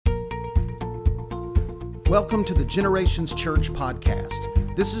Welcome to the Generations Church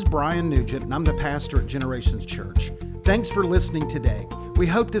podcast. This is Brian Nugent, and I'm the pastor at Generations Church. Thanks for listening today. We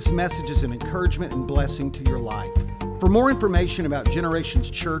hope this message is an encouragement and blessing to your life. For more information about Generations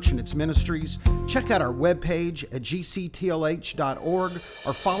Church and its ministries, check out our webpage at gctlh.org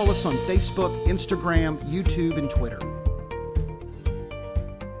or follow us on Facebook, Instagram, YouTube, and Twitter.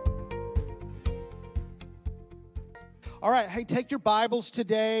 All right, hey, take your Bibles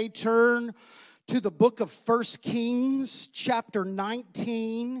today, turn to the book of 1 Kings, chapter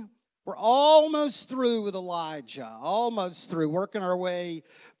 19. We're almost through with Elijah, almost through, working our way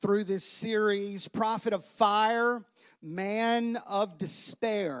through this series, Prophet of Fire, Man of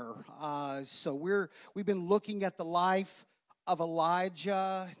Despair. We've been looking at the life of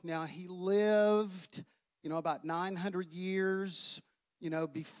Elijah. Now, he lived, about 900 years,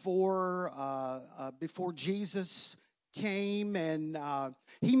 before Jesus came, and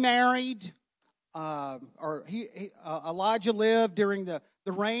he married. Elijah lived during the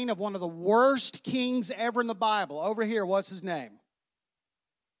reign of one of the worst kings ever in the Bible. Over here, what's his name?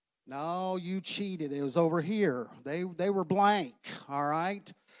 No, you cheated. It was over here. They were blank, all right?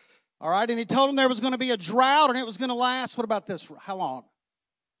 All right, and he told them there was going to be a drought and it was going to last. What about this? How long?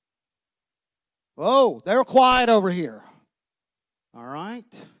 Oh, they were quiet over here. All right.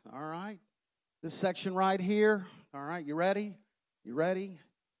 This section right here. All right, you ready? You ready?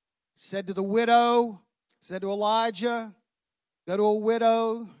 Said to Elijah, go to a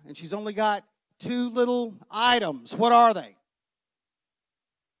widow, and she's only got two little items. What are they?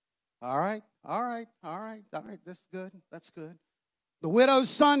 All right. That's good. The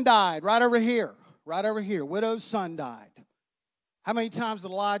widow's son died right over here. Widow's son died. How many times did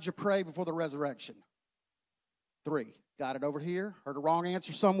Elijah pray before the resurrection? 3. Got it over here. Heard a wrong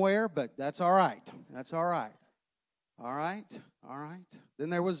answer somewhere, but that's all right. All right. Then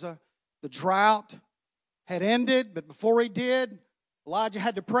there was the drought had ended, but before he did, Elijah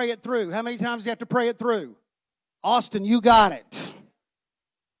had to pray it through. How many times do you have to pray it through? Austin, you got it.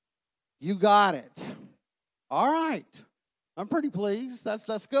 All right. I'm pretty pleased.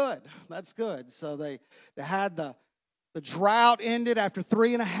 That's good. So they had the drought ended after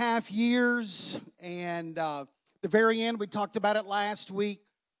 3.5 years, and the very end, we talked about it last week.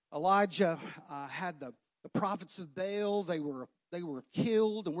 Elijah had the prophets of Baal. They were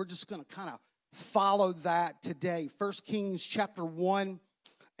killed, and we're just going to kind of follow that today. 1 Kings chapter 1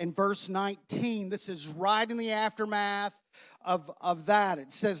 and verse 19. This is right in the aftermath of that.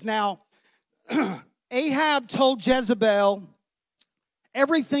 It says, now, Ahab told Jezebel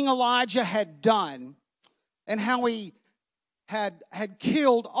everything Elijah had done and how he had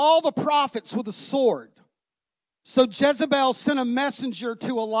killed all the prophets with a sword. So Jezebel sent a messenger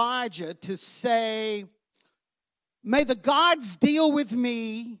to Elijah to say, may the gods deal with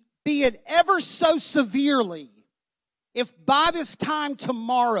me, be it ever so severely, if by this time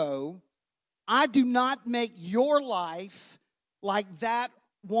tomorrow I do not make your life like that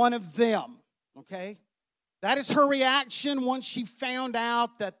one of them. Okay? That is her reaction once she found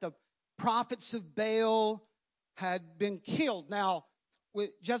out that the prophets of Baal had been killed. Now,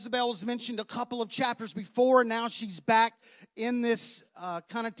 Jezebel was mentioned a couple of chapters before, and now she's back in this,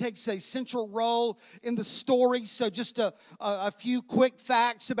 kind of takes a central role in the story. So just a few quick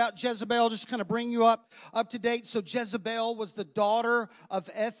facts about Jezebel, just kind of bring you up to date. So Jezebel was the daughter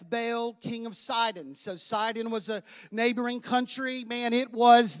of Ethbaal, king of Sidon. So Sidon was a neighboring country. Man, it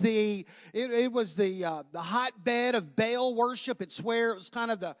was the hotbed of Baal worship. It's where it was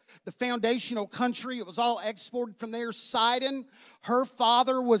kind of the foundational country. It was all exported from there. Sidon, her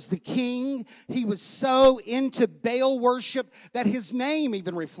father was the king. He was so into Baal worship that his name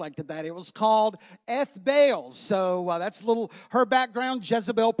even reflected that. It was called Ethbaal. So that's a little her background.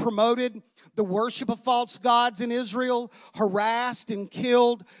 Jezebel promoted the worship of false gods in Israel, harassed and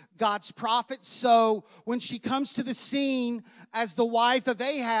killed God's prophets. So when she comes to the scene as the wife of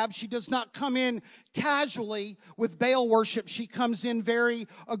Ahab, she does not come in casually with Baal worship. She comes in very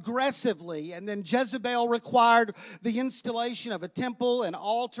aggressively. And then Jezebel required the installation of a temple, an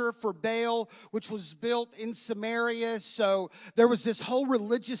altar for Baal, which was built in Samaria. So there was this whole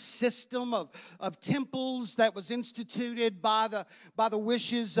religious system of temples that was instituted by the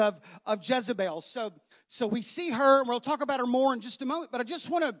wishes of Jezebel. So we see her, and we'll talk about her more in just a moment. But I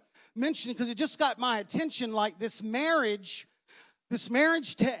just want to mention, because it just got my attention, like this marriage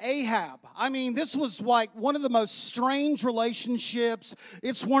to Ahab. I mean, this was like one of the most strange relationships.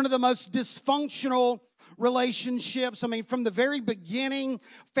 It's one of the most dysfunctional relationships. I mean, from the very beginning,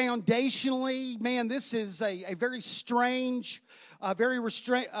 foundationally, man, this is a very strange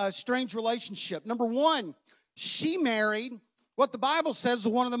relationship. Number one, she married what the Bible says is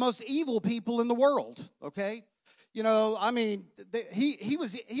one of the most evil people in the world, okay? You know, I mean, he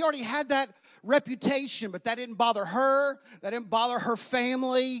already had that reputation, but that didn't bother her. That didn't bother her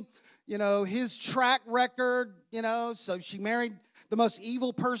family. You know, his track record, you know, so she married the most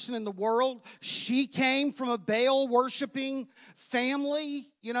evil person in the world. She came from a Baal-worshiping family,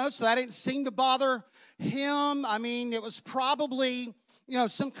 you know, so that didn't seem to bother him. I mean, it was probably, you know,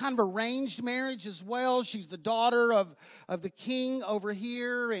 some kind of arranged marriage as well. She's the daughter of the king over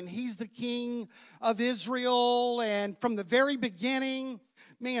here, and he's the king of Israel. And from the very beginning,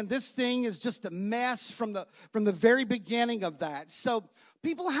 man, this thing is just a mess from the very beginning of that. So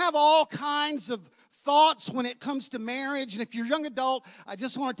people have all kinds of thoughts when it comes to marriage. And if you're a young adult, I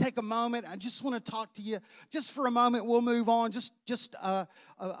just want to take a moment. I just want to talk to you just for a moment. We'll move on just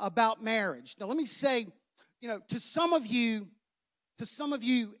about marriage. Now, let me say, you know, to some of you,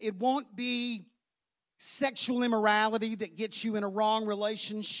 it won't be sexual immorality that gets you in a wrong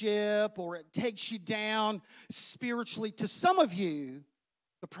relationship or it takes you down spiritually. To some of you,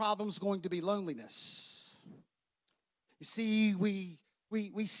 the problem's going to be loneliness. You see, we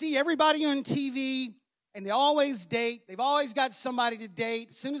see everybody on TV, and they always date. They've always got somebody to date.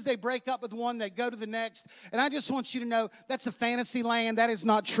 As soon as they break up with one, they go to the next. And I just want you to know that's a fantasy land. That is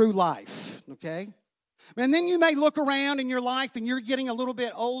not true life, okay? And then you may look around in your life and you're getting a little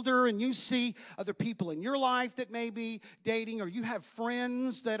bit older and you see other people in your life that may be dating, or you have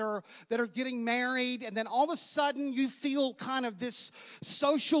friends that are getting married, and then all of a sudden you feel kind of this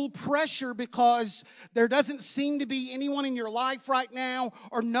social pressure because there doesn't seem to be anyone in your life right now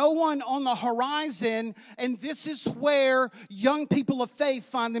or no one on the horizon, and this is where young people of faith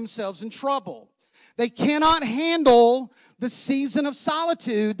find themselves in trouble. They cannot handle the season of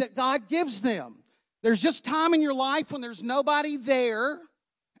solitude that God gives them. There's just time in your life when there's nobody there,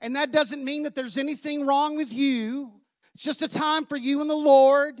 and that doesn't mean that there's anything wrong with you. It's just a time for you and the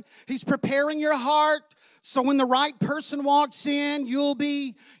Lord. He's preparing your heart so when the right person walks in, you'll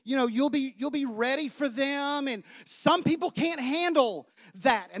be ready for them. And some people can't handle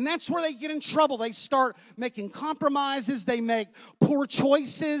that, and that's where they get in trouble. They start making compromises. They make poor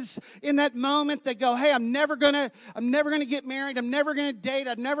choices in that moment. They go, "Hey, I'm never gonna get married. I'm never gonna date.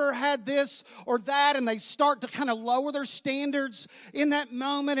 I've never had this or that," and they start to kind of lower their standards in that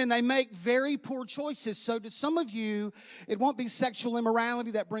moment, and they make very poor choices. So, to some of you, it won't be sexual immorality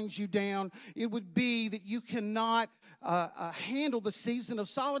that brings you down. It would be that you cannot handle the season of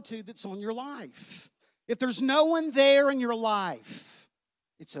solitude that's on your life. If there's no one there in your life,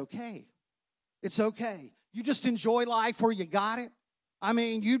 it's okay. It's okay. You just enjoy life where you got it. I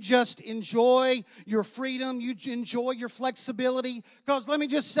mean, you just enjoy your freedom. You enjoy your flexibility. Because let me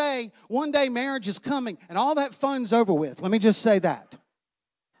just say, one day marriage is coming and all that fun's over with. Let me just say that.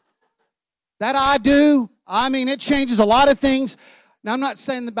 That I do. I mean, it changes a lot of things. Now, I'm not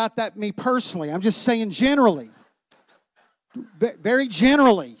saying about that me personally. I'm just saying generally. Very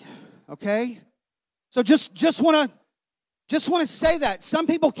generally. Okay? So just want to say that. Some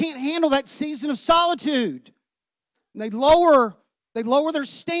people can't handle that season of solitude. And they lower their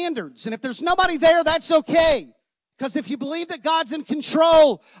standards. And if there's nobody there, that's okay. Because if you believe that God's in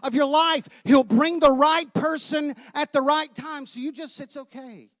control of your life, He'll bring the right person at the right time. So it's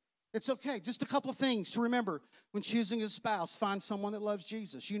okay. It's okay. Just a couple of things to remember when choosing a spouse. Find someone that loves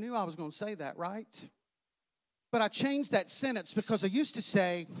Jesus. You knew I was going to say that, right? But I changed that sentence because I used to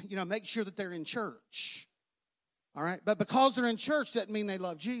say, make sure that they're in church. All right? But because they're in church doesn't mean they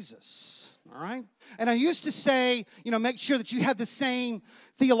love Jesus. All right? And I used to say, make sure that you have the same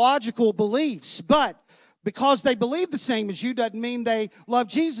theological beliefs. But because they believe the same as you doesn't mean they love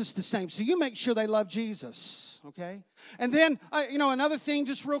Jesus the same. So you make sure they love Jesus. Okay? And then, another thing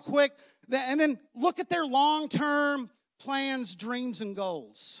just real quick. And then look at their long-term plans, dreams, and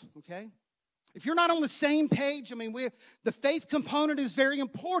goals. Okay? If you're not on the same page, the faith component is very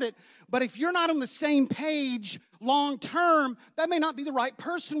important, but if you're not on the same page long term, that may not be the right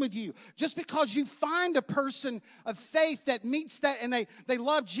person with you. Just because you find a person of faith that meets that and they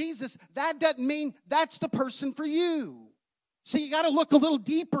love Jesus, that doesn't mean that's the person for you. So you got to look a little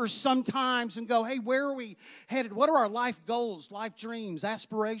deeper sometimes and go, hey, where are we headed? What are our life goals, life dreams,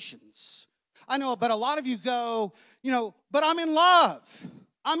 aspirations? I know, but a lot of you go, but I'm in love.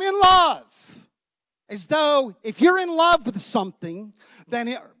 I'm in love. As though if you're in love with something,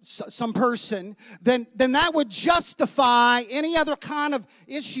 some person, then that would justify any other kind of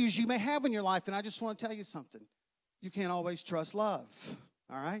issues you may have in your life. And I just want to tell you something. You can't always trust love.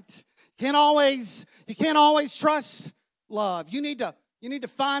 All right? You can't always trust love. You need to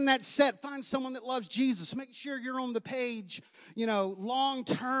find that find someone that loves Jesus. Make sure you're on the page, long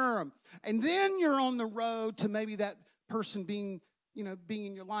term. And then you're on the road to maybe that person being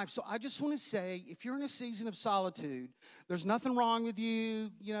in your life. So I just want to say, if you're in a season of solitude, there's nothing wrong with you.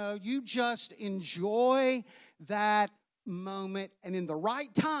 You just enjoy that moment. And in the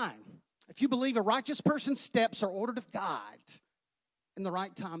right time, if you believe a righteous person's steps are ordered of God, in the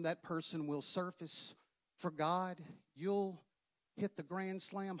right time, that person will surface for God. You'll hit the grand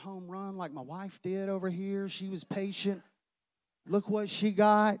slam home run like my wife did over here. She was patient. Look what she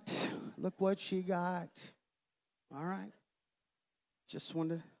got. Look what she got. All right. Just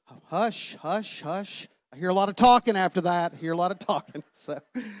wanted to hush, hush, hush. I hear a lot of talking after that. I hear a lot of talking. So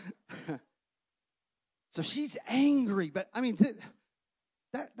she's angry. But, I mean,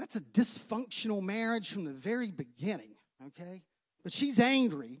 that's a dysfunctional marriage from the very beginning, okay? But she's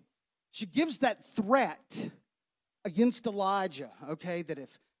angry. She gives that threat against Elijah, okay, that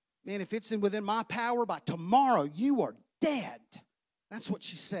if it's within my power, by tomorrow you are dead. That's what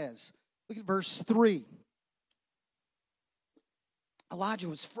she says. Look at verse 3. Elijah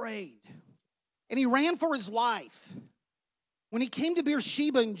was afraid, and he ran for his life. When he came to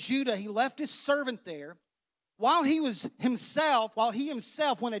Beersheba in Judah, he left his servant there while he himself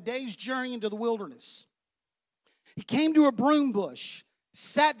went a day's journey into the wilderness. He came to a broom bush,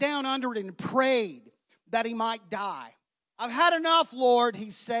 sat down under it, and prayed that he might die. I've had enough, Lord, he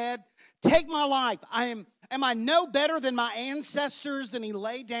said. Take my life. Am I no better than my ancestors? Then he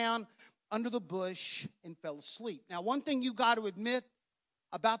lay down under the bush and fell asleep. Now, one thing you got to admit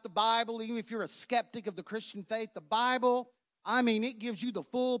about the Bible, even if you're a skeptic of the Christian faith, the Bible, it gives you the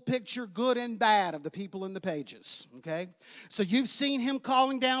full picture, good and bad, of the people in the pages, okay? So you've seen him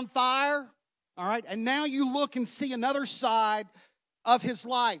calling down fire, all right? And now you look and see another side of his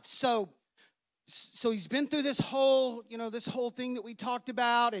life. So he's been through this whole thing that we talked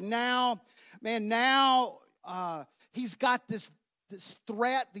about, and now he's got this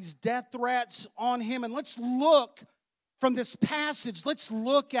threat, these death threats on him. And let's look from this passage, let's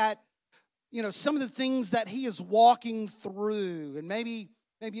look at, some of the things that he is walking through. And maybe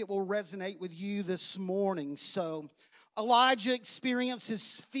it will resonate with you this morning. So Elijah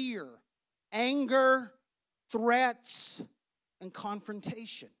experiences fear, anger, threats, and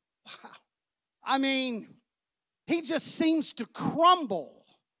confrontation. Wow. He just seems to crumble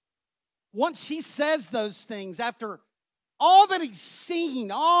once she says those things after all that he's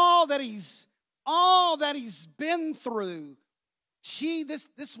seen, all that he's been through.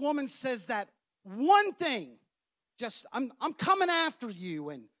 This woman says that one thing, just I'm coming after you,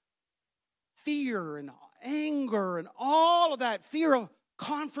 and fear and anger and all of that, fear of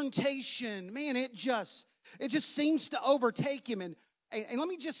confrontation, man, it just seems to overtake him. And let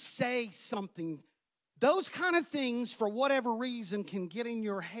me just say something. Those kind of things, for whatever reason, can get in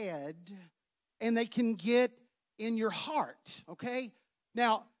your head, and they can get in your heart, okay?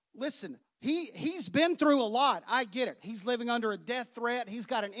 Now, listen, he's been through a lot. I get it. He's living under a death threat. He's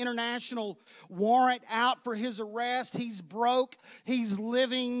got an international warrant out for his arrest. He's broke. He's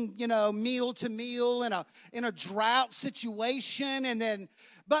living, meal to meal in a drought situation. And then,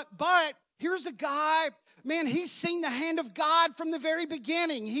 but here's a guy, man, he's seen the hand of God from the very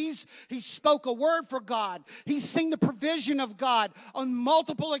beginning. He spoke a word for God. He's seen the provision of God on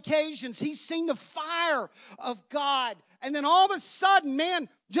multiple occasions. He's seen the fire of God. And then all of a sudden, man,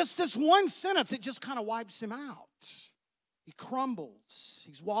 just this one sentence, it just kind of wipes him out. He crumbles.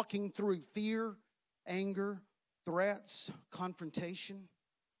 He's walking through fear, anger, threats, confrontation.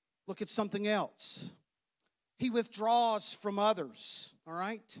 Look at something else. He withdraws from others, all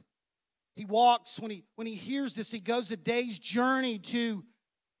right? He walks, when he hears this, he goes a day's journey to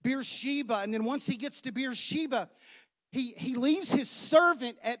Beersheba. And then once he gets to Beersheba, he leaves his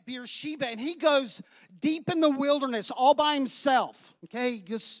servant at Beersheba, and he goes deep in the wilderness all by himself. Okay, he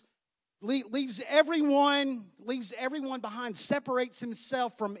just leaves everyone behind, separates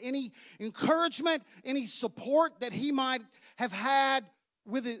himself from any encouragement, any support that he might have had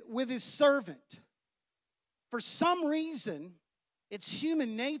with his servant. For some reason, it's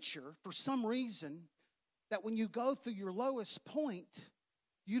human nature, for some reason, that when you go through your lowest point,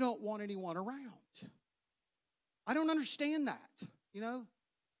 you don't want anyone around. I don't understand that,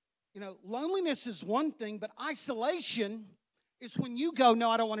 Loneliness is one thing, but isolation is when you go, no,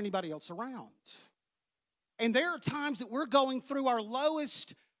 I don't want anybody else around. And there are times that we're going through our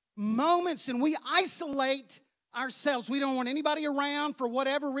lowest moments and we isolate ourselves. We don't want anybody around for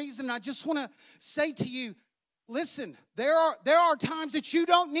whatever reason. And I just want to say to you, listen, There are times that you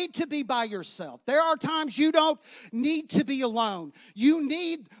don't need to be by yourself. There are times you don't need to be alone. You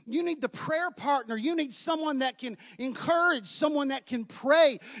need the prayer partner. You need someone that can encourage, someone that can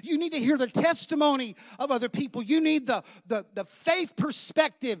pray. You need to hear the testimony of other people. You need the faith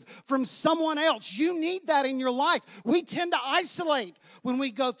perspective from someone else. You need that in your life. We tend to isolate when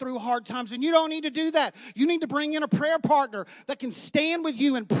we go through hard times, and you don't need to do that. You need to bring in a prayer partner that can stand with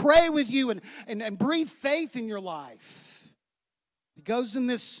you and pray with you and breathe faith in your life. He goes in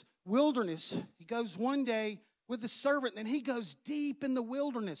this wilderness. He goes one day with the servant, and then he goes deep in the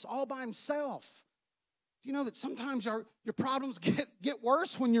wilderness all by himself. Do you know that sometimes your problems get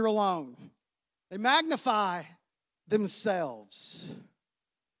worse when you're alone? They magnify themselves.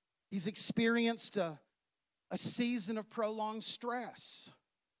 He's experienced a season of prolonged stress.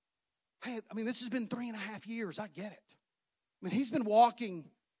 Hey, I mean, this has been 3.5 years. I get it. I mean, he's been walking.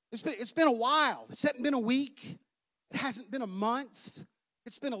 It's been a while. It hasn't been a week. It hasn't been a month.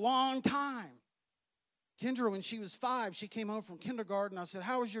 It's been a long time. Kendra, when she was 5, she came home from kindergarten. I said,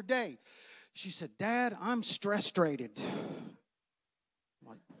 "How was your day?" She said, "Dad, I'm stress-strated." I'm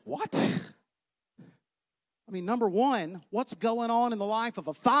like, what? I mean, number one, what's going on in the life of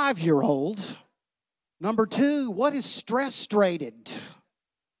a 5-year-old? Number two, what is stress-strated?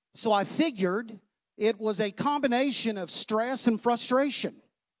 So I figured it was a combination of stress and frustration.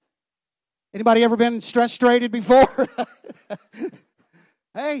 Anybody ever been stress-strated before?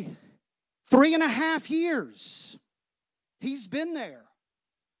 Hey, 3.5 years. He's been there.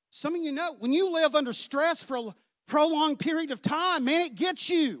 Some of you know, when you live under stress for a prolonged period of time, man, it gets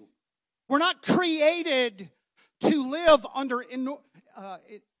you. We're not created to live under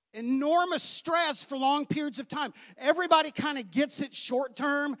enormous stress for long periods of time. Everybody kind of gets it short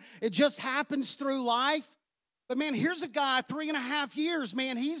term. It just happens through life. But man, here's a guy, 3.5 years,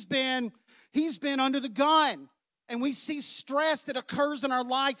 man, he's been under the gun. And we see stress that occurs in our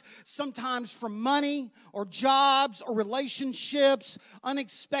life sometimes from money or jobs or relationships,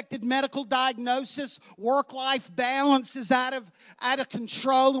 unexpected medical diagnosis, work-life balance is out of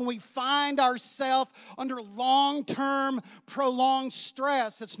control, and we find ourselves under long-term, prolonged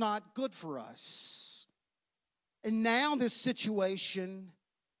stress that's not good for us. And now this situation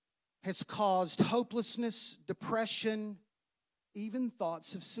has caused hopelessness, depression, even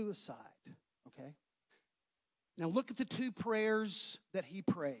thoughts of suicide. Now look at the 2 prayers that he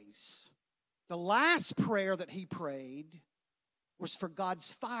prays. The last prayer that he prayed was for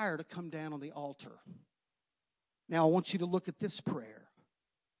God's fire to come down on the altar. Now I want you to look at this prayer.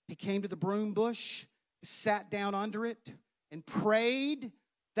 He came to the broom bush, sat down under it, and prayed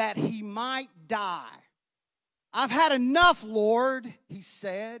that he might die. "I've had enough, Lord," he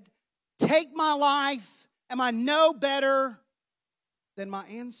said. "Take my life. Am I no better than my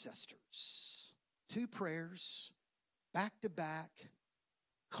ancestors?" 2 prayers, back to back,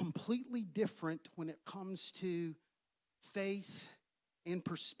 completely different when it comes to faith and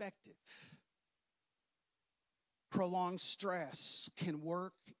perspective. Prolonged stress can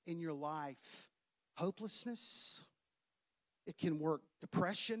work in your life hopelessness, it can work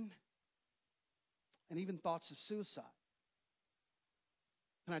depression, and even thoughts of suicide.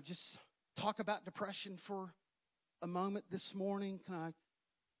 Can I just talk about depression for a moment this morning? Can I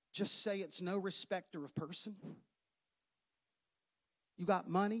just say it's no respecter of person? You got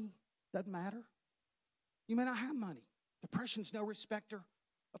money, doesn't matter. You may not have money. Depression's no respecter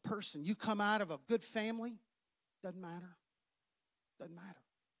of person. You come out of a good family, doesn't matter. Doesn't matter.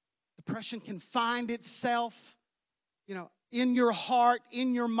 Depression can find itself, in your heart,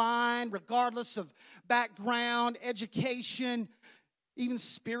 in your mind, regardless of background, education, even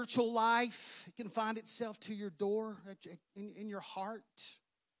spiritual life. It can find itself to your door, in your heart.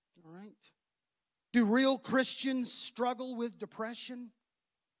 All right? Do real Christians struggle with depression?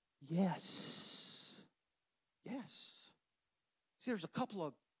 Yes. Yes. See, there's a couple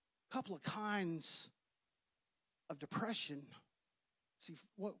of kinds of depression. See,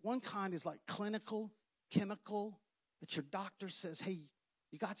 one kind is like clinical, chemical, that your doctor says, "Hey,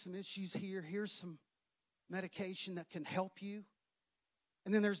 you got some issues here. Here's some medication that can help you."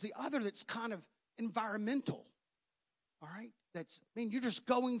 And then there's the other that's kind of environmental. All right? You're just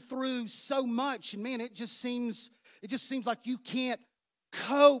going through so much, and man, it just seems like you can't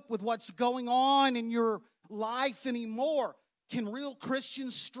cope with what's going on in your life anymore. Can real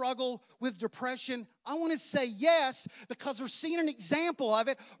Christians struggle with depression? I want to say yes, because we're seeing an example of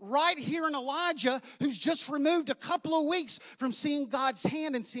it right here in Elijah, who's just removed a couple of weeks from seeing God's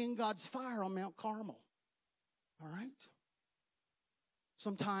hand and seeing God's fire on Mount Carmel. All right?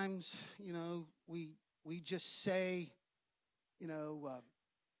 Sometimes, we just say,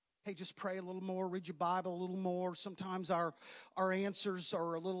 hey, just pray a little more, read your Bible a little more. Sometimes our answers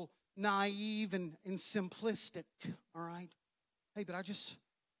are a little naive and simplistic, all right? Hey, but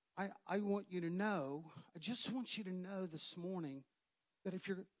I want you to know, I just want you to know this morning that if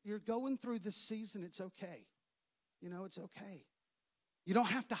you're going through this season, it's okay. You know, it's okay. You don't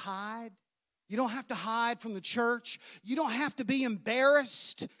have to hide. You don't have to hide from the church. You don't have to be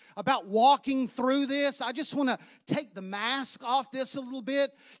embarrassed about walking through this. I just want to take the mask off this a little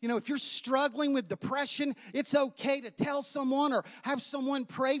bit. You know, if you're struggling with depression, it's okay to tell someone or have someone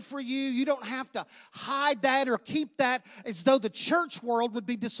pray for you. You don't have to hide that or keep that as though the church world would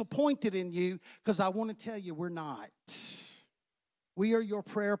be disappointed in you, because I want to tell you, we're not. We are your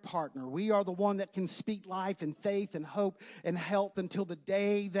prayer partner. We are the one that can speak life and faith and hope and health until the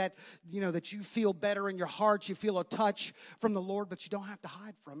day that, you know, that you feel better in your heart, you feel a touch from the Lord, but you don't have to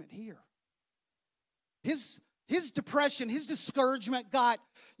hide from it here. His depression, his discouragement got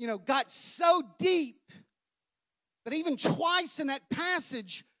so deep that even twice in that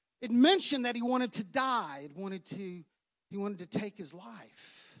passage, it mentioned that he wanted to die. He wanted to take his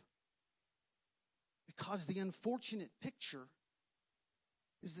life. Because the unfortunate picture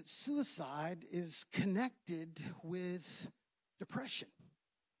is that suicide is connected with depression.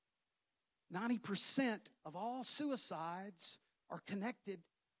 90% of all suicides are connected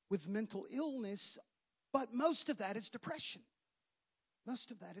with mental illness, but most of that is depression. Most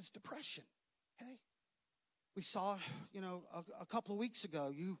of that is depression, okay? We saw, a couple of weeks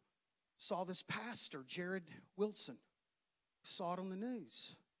ago, you saw this pastor, Jared Wilson. Saw it on the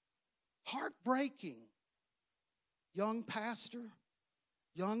news. Heartbreaking. Young pastor.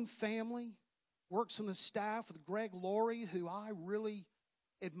 Young family, works on the staff with Greg Laurie, who I really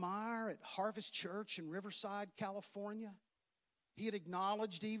admire at Harvest Church in Riverside, California. He had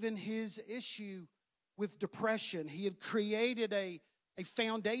acknowledged even his issue with depression. He had created a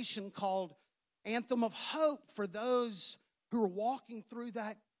foundation called Anthem of Hope for those who are walking through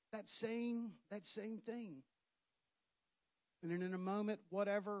that same thing. And then in a moment,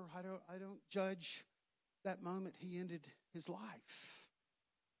 whatever, I don't judge that moment, he ended his life.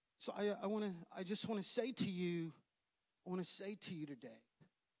 So I just want to say to you today,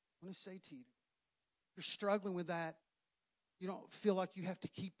 you're struggling with that. You don't feel like you have to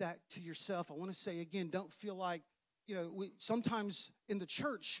keep that to yourself. I want to say again, don't feel like, sometimes in the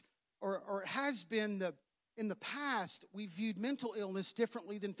church, or it has been in the past, we viewed mental illness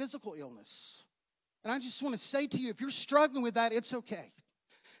differently than physical illness. And I just want to say to you, if you're struggling with that, it's okay.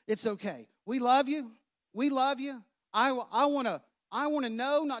 It's okay. We love you. We love you. I want to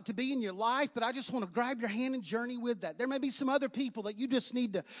know not to be in your life, but I just want to grab your hand and journey with that. There may be some other people that you just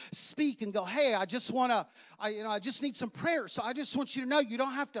need to speak and go, hey, I just need some prayer. So I just want you to know you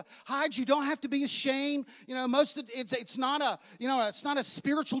don't have to hide. You don't have to be ashamed. It's not a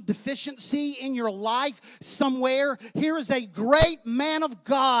spiritual deficiency in your life somewhere. Here is a great man of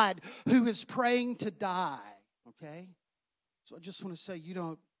God who is praying to die. Okay? So I just want to say you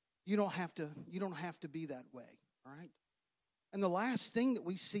don't have to be that way. All right? And the last thing that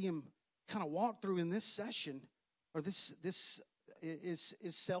we see him kind of walk through in this session, or this is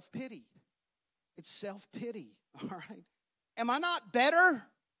self-pity. It's self-pity, all right? Am I not better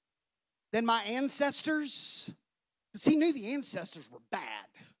than my ancestors? Because he knew the ancestors were bad.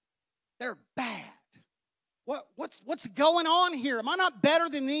 They're bad. What's going on here? Am I not better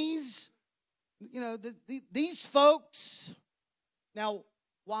than these? These folks. Now,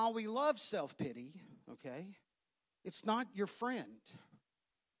 while we love self-pity, okay, it's not your friend.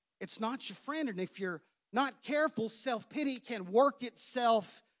 It's not your friend. And if you're not careful, self-pity can work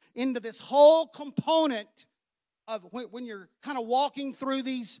itself into this whole component of when you're kind of walking through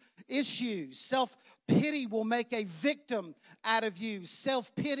these issues. Self-pity will make a victim out of you.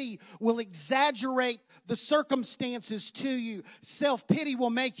 Self-pity will exaggerate the circumstances to you. Self-pity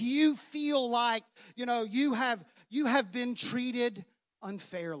will make you feel like, you have been treated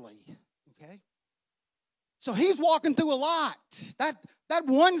unfairly. Okay? So he's walking through a lot. That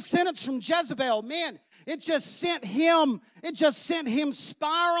one sentence from Jezebel, man, it just sent him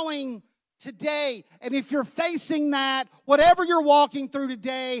spiraling today. And if you're facing that, whatever you're walking through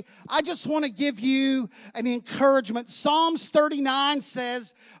today, I just want to give you an encouragement. Psalms 39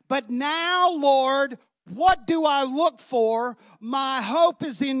 says, "But now, Lord, what do I look for? My hope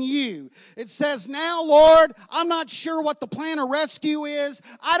is in you." It says, now, Lord, I'm not sure what the plan of rescue is.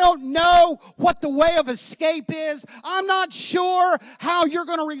 I don't know what the way of escape is. I'm not sure how you're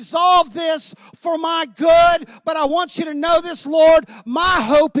going to resolve this for my good. But I want you to know this, Lord, my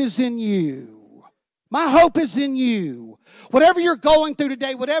hope is in you. My hope is in you. Whatever you're going through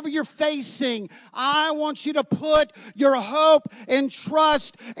today, whatever you're facing, I want you to put your hope and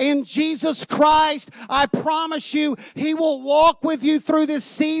trust in Jesus Christ. I promise you, He will walk with you through this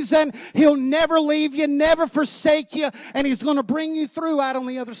season. He'll never leave you, never forsake you, and He's going to bring you through out on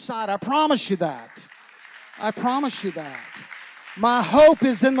the other side. I promise you that. I promise you that. My hope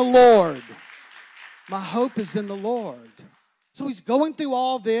is in the Lord. My hope is in the Lord. So he's going through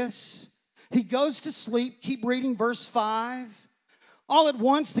all this. He goes to sleep. Keep reading verse 5. All at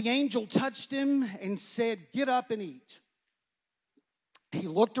once the angel touched him and said, "Get up and eat." He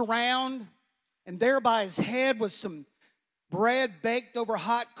looked around, and there by his head was some bread baked over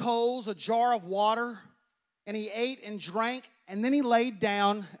hot coals, a jar of water, and he ate and drank, and then he laid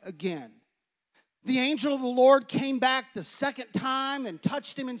down again. The angel of the Lord came back the second time and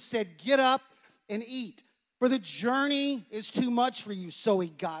touched him and said, "Get up and eat, for the journey is too much for you." So he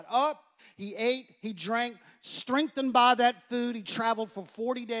got up. He ate, he drank, strengthened by that food. He traveled for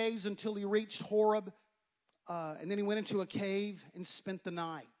 40 days until he reached Horeb. And then he went into a cave and spent the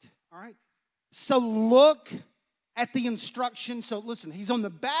night. All right? So look at the instruction. So listen, he's on the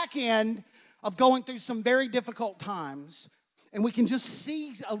back end of going through some very difficult times. And we can just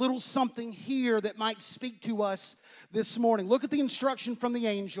see a little something here that might speak to us this morning. Look at the instruction from the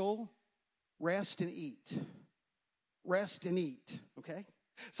angel. Rest and eat. Rest and eat. Okay?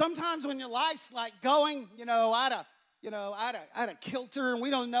 Sometimes when your life's like going, out of kilter, and we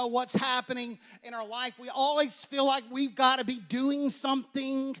don't know what's happening in our life, we always feel like we've got to be doing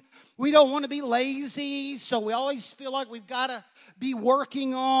something. We don't want to be lazy, so we always feel like we've got to be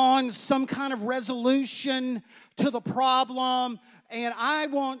working on some kind of resolution to the problem. And I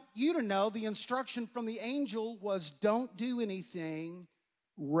want you to know the instruction from the angel was, don't do anything,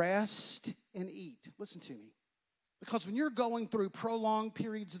 rest and eat. Listen to me. Because when you're going through prolonged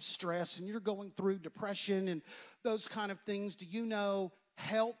periods of stress and you're going through depression and those kind of things, do you know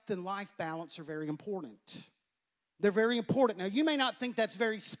health and life balance are very important? They're very important. Now, you may not think that's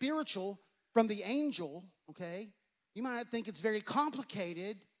very spiritual from the angel, okay? You might not think it's very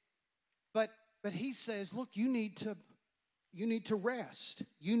complicated, but he says, look, you need to rest.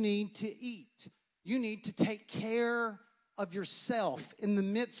 You need to eat. You need to take care of yourself in the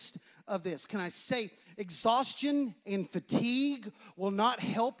midst of this. Can I say, exhaustion and fatigue will not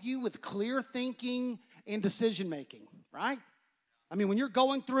help you with clear thinking and decision making, right? I mean, when you're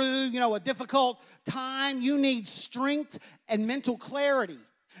going through, a difficult time, you need strength and mental clarity.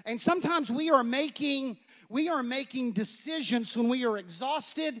 And sometimes we are making decisions when we are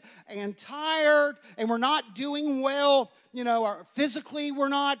exhausted and tired and we're not doing well, or physically we're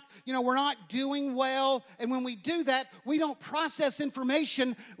not doing well. And when we do that, we don't process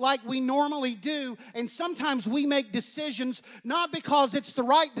information like we normally do. And sometimes we make decisions not because it's the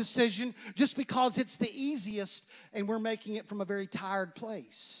right decision, just because it's the easiest, and we're making it from a very tired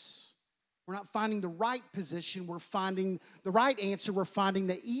place. We're not finding the right position. We're finding the right answer. We're finding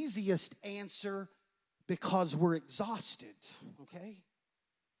the easiest answer because we're exhausted, okay?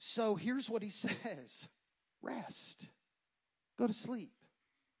 So here's what he says. Rest. Go to sleep.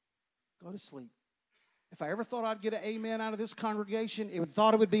 Go to sleep. If I ever thought I'd get an amen out of this congregation, it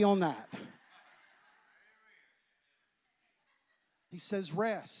would be on that. He says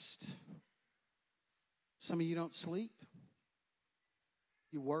rest. Some of you don't sleep.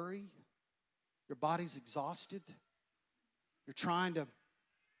 You worry. Your body's exhausted. You're trying to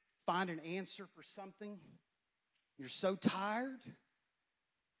find an answer for something. You're so tired,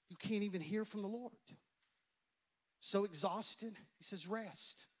 you can't even hear from the Lord. So exhausted, he says,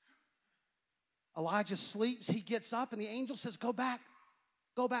 rest. Elijah sleeps, he gets up, and the angel says, go back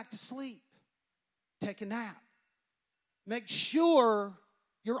to sleep. Take a nap. Make sure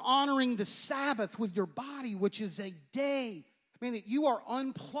you're honoring the Sabbath with your body, which is a day. I mean, that you are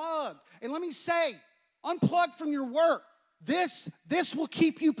unplugged. And let me say, unplugged from your work. This will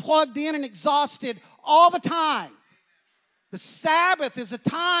keep you plugged in and exhausted all the time. The Sabbath is a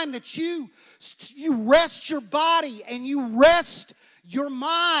time that you rest your body and you rest your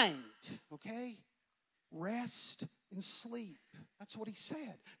mind, okay? Rest and sleep. That's what he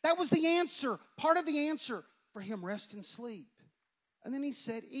said. That was the answer, part of the answer for him, rest and sleep. And then he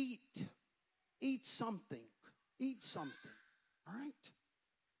said, eat. Eat something. Eat something, all right?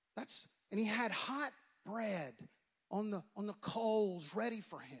 And he had hot bread on the coals ready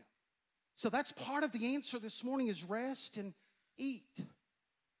for him. So that's part of the answer this morning is rest and eat.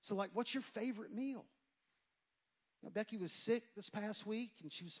 So what's your favorite meal? Becky was sick this past week and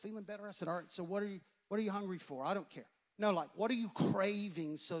she was feeling better. I said, all right, so what are you hungry for? I don't care. No, like, what are you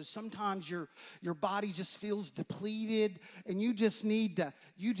craving? So sometimes your body just feels depleted, and you just need to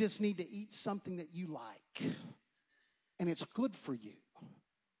eat something that you like, and it's good for you.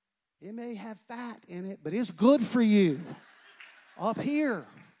 It may have fat in it, but it's good for you. Up here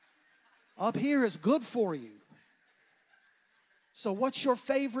is good for you. So what's your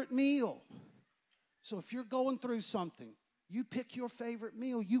favorite meal? So if you're going through something, you pick your favorite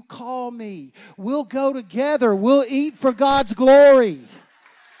meal. You call me. We'll go together. We'll eat for God's glory.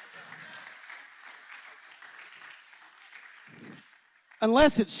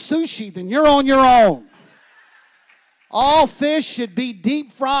 Unless it's sushi, then you're on your own. All fish should be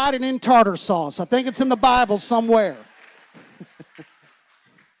deep fried and in tartar sauce. I think it's in the Bible somewhere.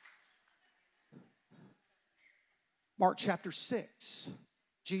 Mark chapter 6.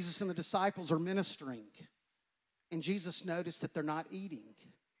 Jesus and the disciples are ministering. And Jesus noticed that they're not eating.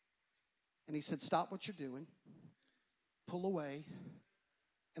 And he said, stop what you're doing. Pull away.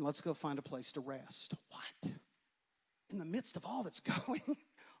 And let's go find a place to rest. What? In the midst of all that's going,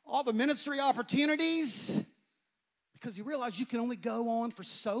 all the ministry opportunities, because you realize you can only go on for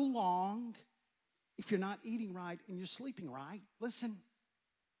so long if you're not eating right and you're sleeping right. Listen,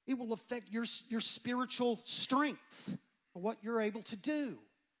 it will affect your spiritual strength for what you're able to do.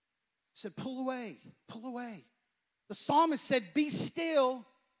 He said, pull away, pull away. The psalmist said, be still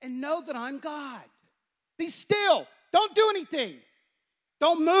and know that I'm God. Be still. Don't do anything.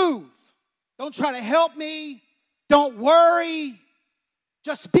 Don't move. Don't try to help me. Don't worry.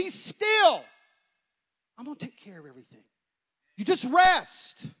 Just be still. I'm going to take care of everything. You just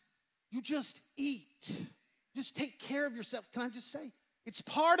rest. You just eat. Just take care of yourself. Can I just say, it's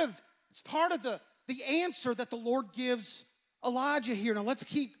part of the answer that the Lord gives Elijah here. Now let's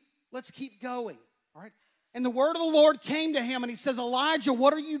keep going. All right. And the word of the Lord came to him, and he says, Elijah,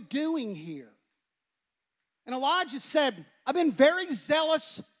 what are you doing here? And Elijah said, I've been very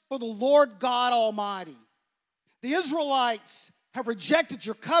zealous for the Lord God Almighty. The Israelites have rejected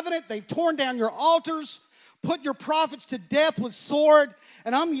your covenant. They've torn down your altars, put your prophets to death with sword,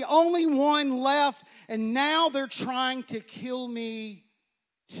 and I'm the only one left, and now they're trying to kill me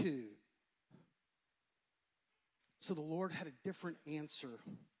too. So the Lord had a different answer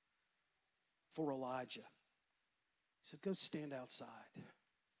for Elijah. He said, go stand outside,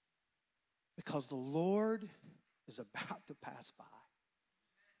 because the Lord is about to pass by.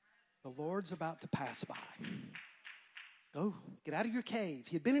 The Lord's about to pass by. Go, get out of your cave.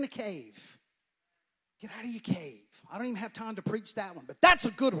 He had been in a cave. Get out of your cave. I don't even have time to preach that one, but that's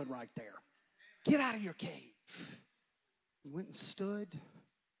a good one right there. Get out of your cave. He went and stood,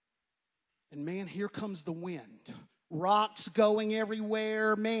 and man, here comes the wind. Rocks going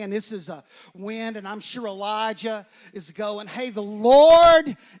everywhere. Man, this is a wind, and I'm sure Elijah is going, hey, the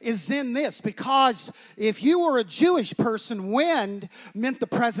Lord is in this. Because if you were a Jewish person, wind meant the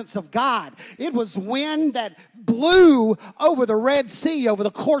presence of God. It was wind that blew over the Red Sea over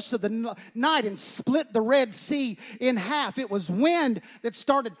the course of the night and split the Red Sea in half. It was wind that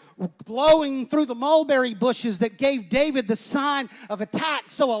started blowing through the mulberry bushes that gave David the sign of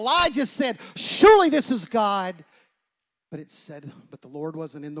attack. So Elijah said, surely this is God. But it said, but the Lord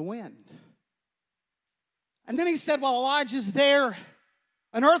wasn't in the wind. And then he said, while Elijah's there,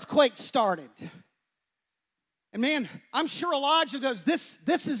 an earthquake started. And man, I'm sure Elijah goes, this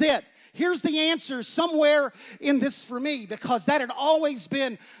is it. Here's the answer somewhere in this for me, because that had always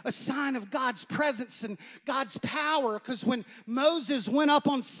been a sign of God's presence and God's power. Because when Moses went up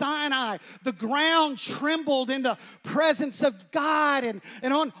on Sinai, the ground trembled in the presence of God. And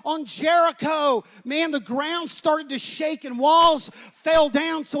on Jericho, man, the ground started to shake and walls fell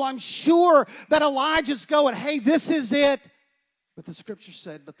down. So I'm sure that Elijah's going, hey, this is it. But the scripture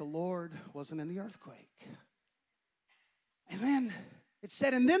said, but the Lord wasn't in the earthquake. And then it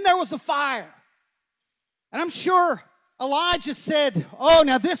said, and then there was a fire. And I'm sure Elijah said, oh,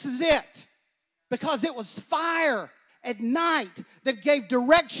 now this is it. Because it was fire at night that gave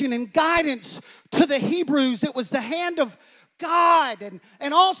direction and guidance to the Hebrews. It was the hand of God.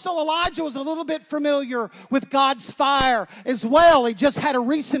 And also Elijah was a little bit familiar with God's fire as well. He just had a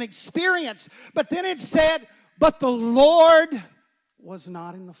recent experience. But then it said, but the Lord was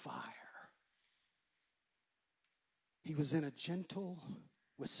not in the fire. He was in a gentle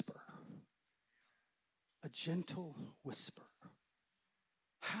whisper. A gentle whisper.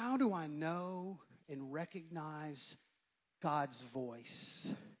 How do I know and recognize God's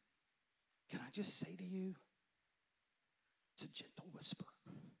voice? Can I just say to you, it's a gentle whisper.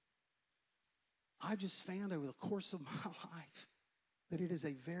 I just found over the course of my life that it is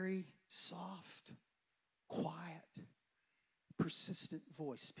a very soft, quiet, persistent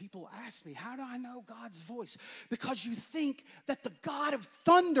voice. People ask me, how do I know God's voice? Because you think that the God of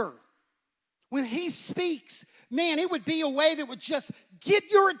thunder, when he speaks, man, it would be a way that would just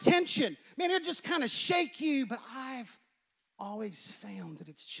get your attention. Man, it would just kind of shake you. But I've always found that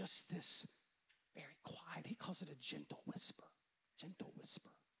it's just this very quiet. He calls it a gentle whisper. Gentle whisper.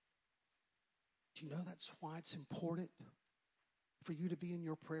 Do you know that's why it's important for you to be in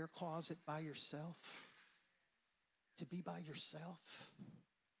your prayer closet by yourself? To be by yourself?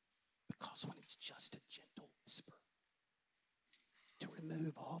 Because when it's just a gentle whisper, to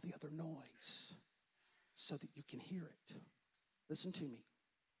remove all the other noise so that you can hear it. Listen to me.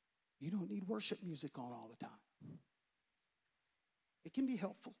 You don't need worship music on all the time. It can be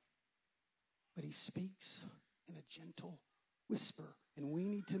helpful, but he speaks in a gentle whisper, and we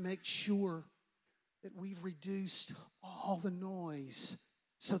need to make sure that we've reduced all the noise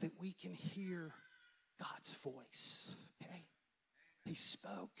so that we can hear God's voice. Okay? He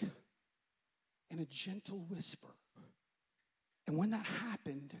spoke in a gentle whisper. And when that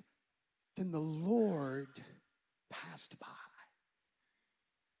happened, then the Lord passed by.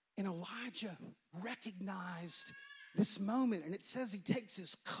 And Elijah recognized this moment. And it says he takes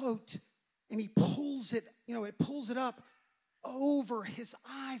his coat and he pulls it, it pulls it up over his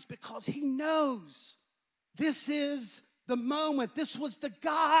eyes because he knows this is the moment. This was the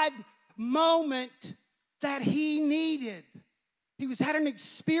God moment that he needed. He was had an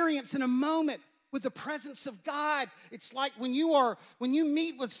experience in a moment with the presence of God. It's like when you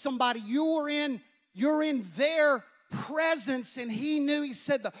meet with somebody, you're in their presence, and he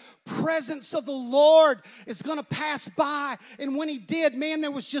said the presence of the Lord is going to pass by. And when he did, man,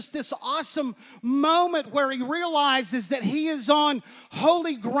 there was just this awesome moment where he realizes that he is on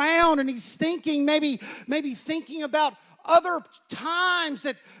holy ground, and he's thinking, maybe thinking about other times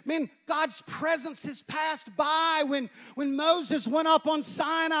that, man, God's presence has passed by. When Moses went up on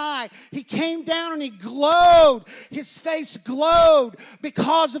Sinai, he came down and he glowed. His face glowed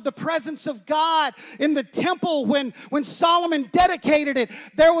because of the presence of God. In the temple, when Solomon dedicated it,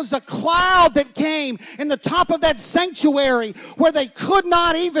 there was a cloud that came in the top of that sanctuary where they could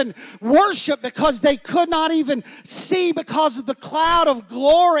not even worship because they could not even see because of the cloud of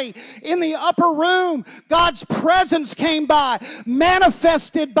glory. In the upper room, God's presence came by,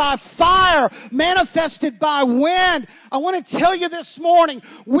 manifested by fire, manifested by wind. I want to tell you this morning,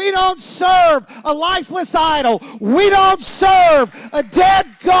 we don't serve a lifeless idol. We don't serve a dead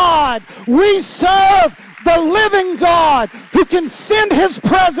God. We serve the living God who can send his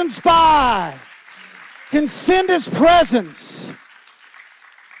presence by. Can send his presence.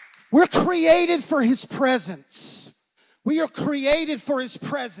 We're created for his presence. We are created for his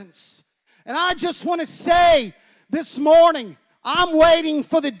presence. And I just want to say this morning, I'm waiting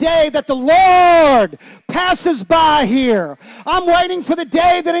for the day that the Lord passes by here. I'm waiting for the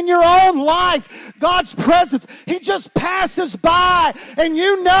day that in your own life, God's presence, he just passes by and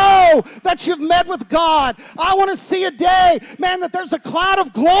you know that you've met with God. I want to see a day, man, that there's a cloud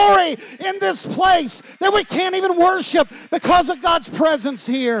of glory in this place that we can't even worship because of God's presence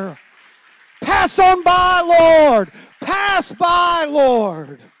here. Pass on by, Lord. Pass by,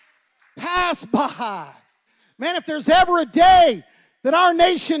 Lord. Pass by. Man, if there's ever a day that our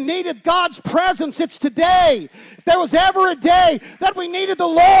nation needed God's presence, it's today. If there was ever a day that we needed the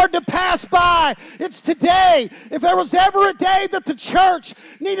Lord to pass by, it's today. If there was ever a day that the church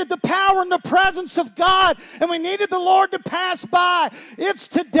needed the power and the presence of God and we needed the Lord to pass by, it's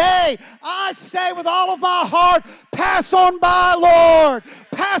today. I say with all of my heart, pass on by, Lord.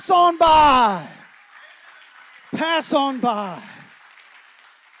 Pass on by. Pass on by.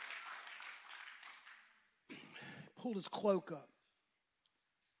 Pulled his cloak up.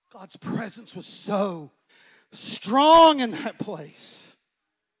 God's presence was so strong in that place.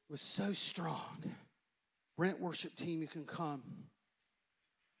 It was so strong. Brent worship team, you can come.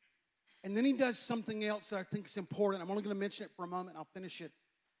 And then he does something else that I think is important. I'm only going to mention it for a moment. I'll finish it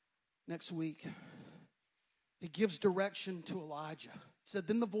next week. He gives direction to Elijah. He said,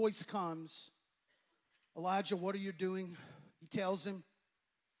 then the voice comes. Elijah, what are you doing? He tells him.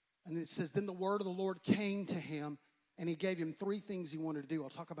 And it says, then the word of the Lord came to him. And he gave him 3 things he wanted to do. I'll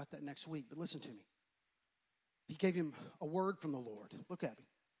talk about that next week, but listen to me. He gave him a word from the Lord. Look at me.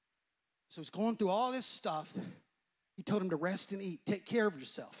 So he's going through all this stuff. He told him to rest and eat. Take care of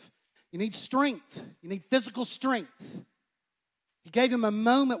yourself. You need strength. You need physical strength. He gave him a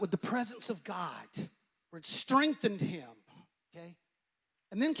moment with the presence of God where it strengthened him. Okay?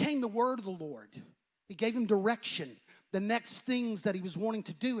 And then came the word of the Lord. He gave him direction, the next things that he was wanting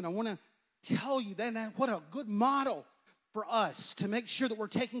to do. And I want to tell you that what a good model for us, to make sure that we're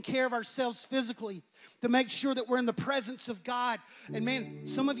taking care of ourselves physically, to make sure that we're in the presence of God. And man,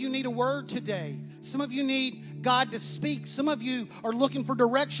 some of you need a word today. Some of you need God to speak. Some of you are looking for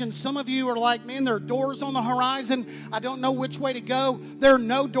direction. Some of you are like, man, there are doors on the horizon. I don't know which way to go. There are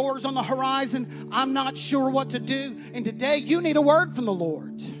no doors on the horizon. I'm not sure what to do. And today you need a word from the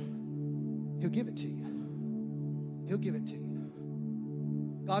Lord. He'll give it to you. He'll give it to you.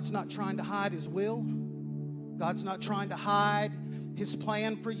 God's not trying to hide His will. God's not trying to hide His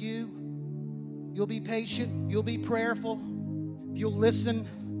plan for you. You'll be patient. You'll be prayerful. If you'll listen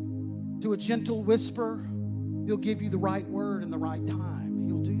to a gentle whisper, He'll give you the right word in the right time.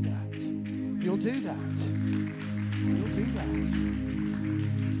 You'll do that. You'll do that. You'll do that.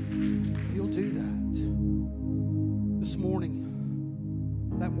 You'll do that. This morning,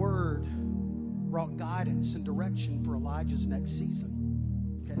 that word brought guidance and direction for Elijah's next season.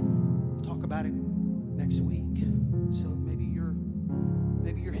 Okay? We'll talk about it next week. So maybe you're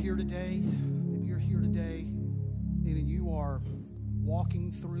here today. Maybe you're here today and you are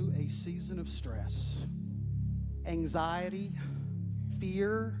walking through a season of stress. Anxiety,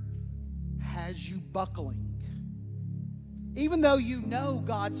 fear has you buckling. Even though you know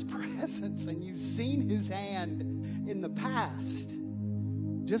God's presence and you've seen His hand in the past,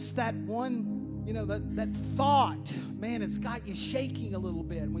 just that one, that thought, man, it's got you shaking a little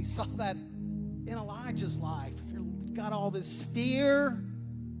bit. And we saw that in Elijah's life. You've got all this fear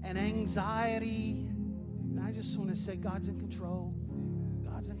and anxiety. And I just want to say, God's in control.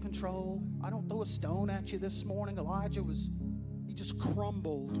 God's in control. I don't throw a stone at you this morning. Elijah he just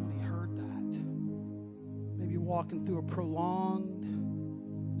crumbled when he heard that. Maybe you're walking through a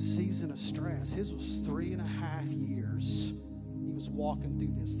prolonged season of stress. His was 3.5 years. He was walking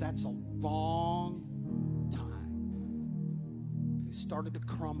through this. That's a long time. He started to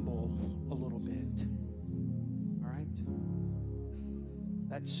crumble a little bit. All right?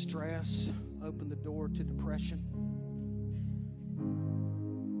 That stress opened the door to depression.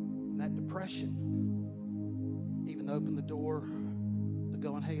 And that depression even opened the door to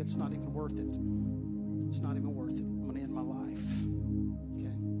going, hey, it's not even worth it. It's not even worth it. I'm going to end my life.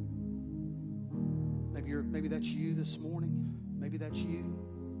 Okay? Maybe that's you this morning. Maybe that's you.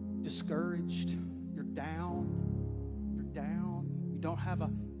 Discouraged. You're down. You're down. You don't have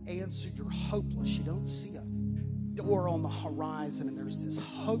an answer. You're hopeless. You don't see a door on the horizon, and there's this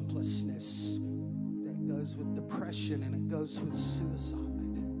hopelessness that goes with depression and it goes with suicide. I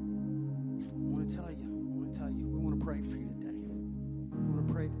want to tell you, we want to pray for you today. We want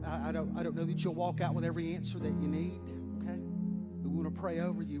to pray. I don't know that you'll walk out with every answer that you need, okay? We want to pray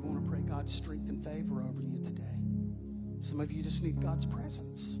over you. We want to pray God's strength and favor over you today. Some of you just need God's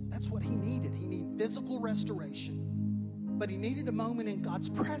presence. That's what He needed. He needed physical restoration, but He needed a moment in God's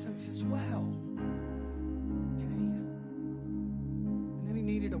presence as well. Okay? And then He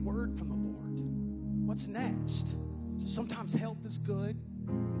needed a word from the Lord. What's next? So sometimes health is good,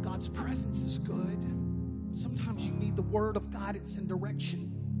 and God's presence is good. Sometimes you need the word of guidance and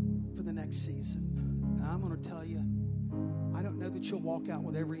direction for the next season. And I'm going to tell you, I don't know that you'll walk out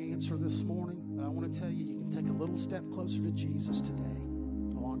with every answer this morning, but I want to tell you, you can take a little step closer to Jesus today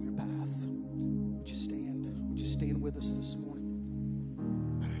along your path. Would you stand? Would you stand with us this morning?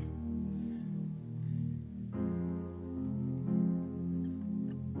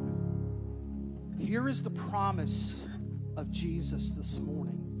 Here is the promise of Jesus this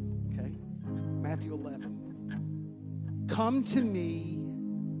morning, okay? Matthew 11. Come to me,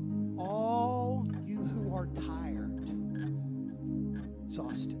 all you who are tired,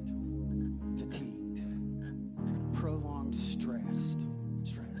 exhausted, fatigued, prolonged stress.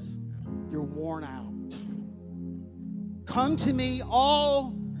 You're worn out. Come to me,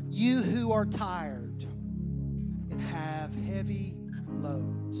 all you who are tired and have heavy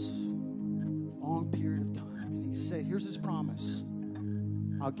loads. Long period of time. And He said, here's His promise.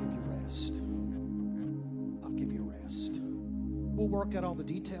 I'll give you rest. I'll give you rest. We'll work out all the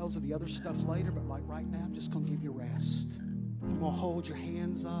details of the other stuff later, but like right now, I'm just going to give you rest. I'm going to hold your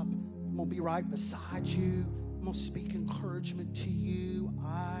hands up. I'm going to be right beside you. I'm going to speak encouragement to you.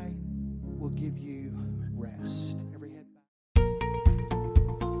 I will give you rest. Every head back.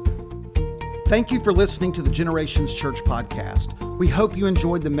 Thank you for listening to the Generations Church podcast. We hope you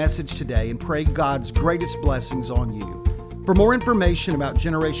enjoyed the message today and pray God's greatest blessings on you. For more information about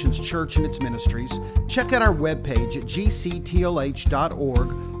Generations Church and its ministries, check out our webpage at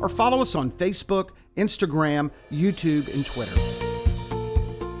gctlh.org or follow us on Facebook, Instagram, YouTube, and Twitter.